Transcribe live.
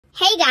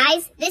Hey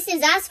guys, this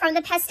is us from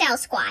the Pastel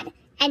Squad,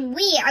 and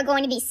we are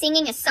going to be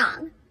singing a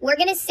song. We're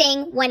going to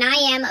sing When I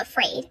Am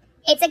Afraid.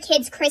 It's a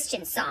kid's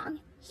Christian song.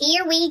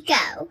 Here we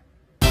go.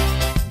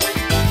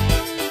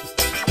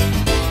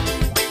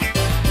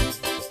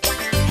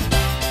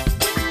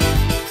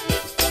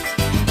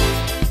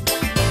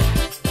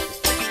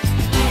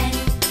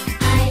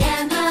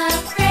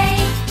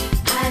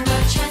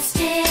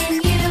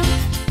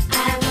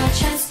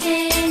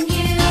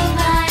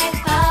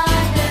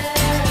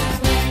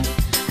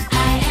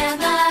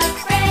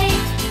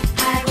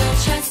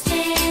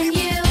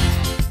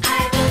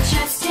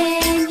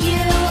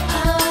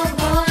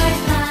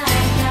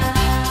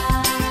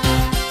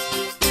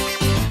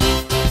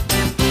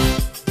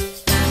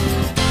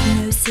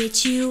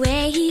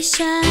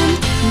 Situation,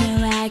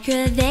 no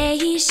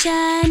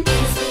aggravation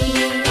is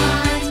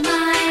beyond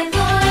my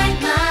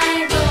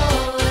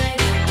Lord.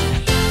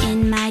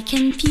 In my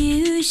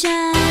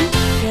confusion,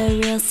 the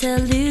real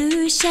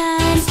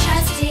solution is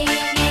trusting in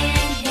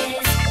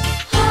His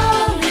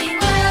holy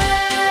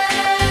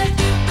word.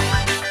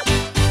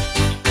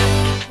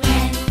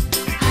 When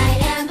I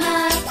am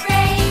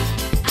afraid,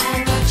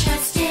 I will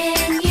trust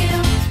in You.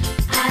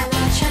 I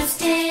will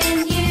trust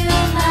in You,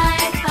 my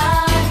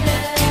Father.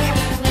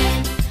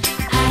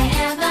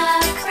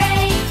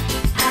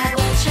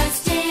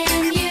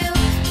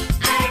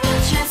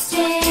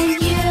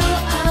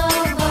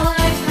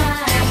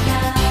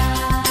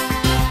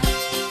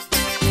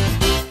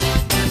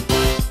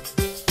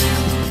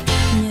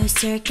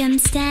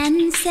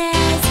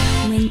 Circumstances,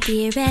 when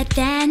fear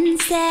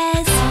advances,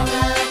 call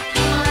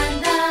upon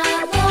the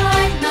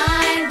Lord,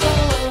 my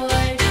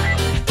Lord.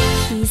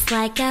 He's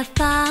like a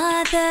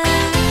father,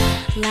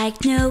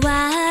 like no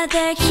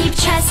other. Keep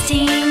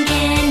trusting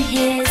in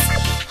His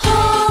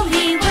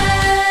holy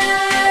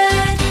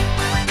word.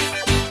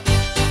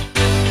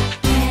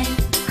 When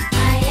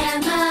I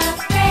am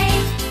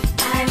afraid,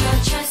 I will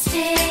trust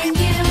in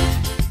You.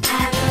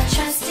 I will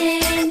trust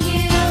in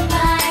You,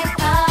 my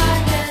Father.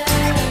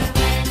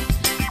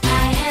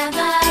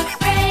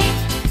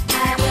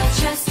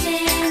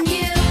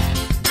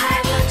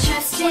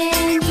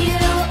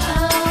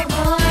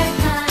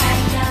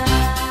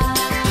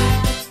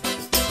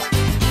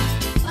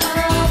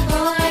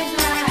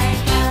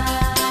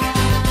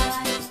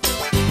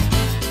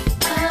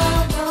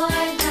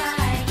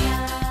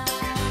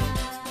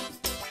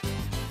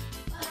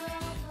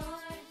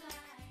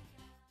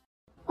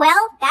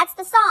 Well, that's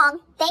the song.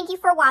 Thank you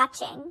for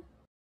watching.